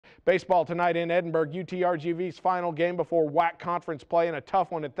Baseball tonight in Edinburgh, UTRGV's final game before WAC conference play, and a tough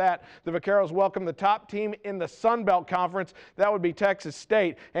one at that. The Vaqueros welcome the top team in the Sun Belt Conference. That would be Texas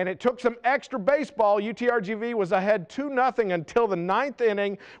State. And it took some extra baseball. UTRGV was ahead 2-0 until the 9th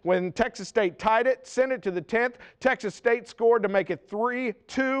inning when Texas State tied it, sent it to the 10th. Texas State scored to make it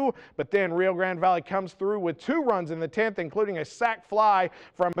 3-2, but then Rio Grande Valley comes through with 2 runs in the 10th, including a sac fly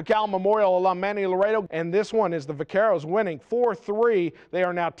from McAllen Memorial alum Manny Laredo. And this one is the Vaqueros winning 4-3. They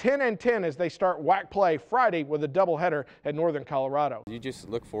are now 10-10 as they start WAC play Friday with a doubleheader at Northern Colorado. You just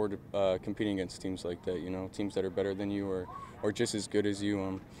look forward to competing against teams like that, teams that are better than you or just as good as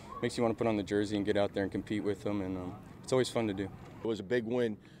you. Makes you want to put on the jersey and get out there and compete with them, and it's always fun to do. It was a big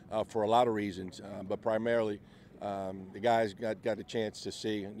win for a lot of reasons, but primarily the guys got a chance to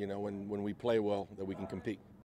see, when we play well, that we can compete.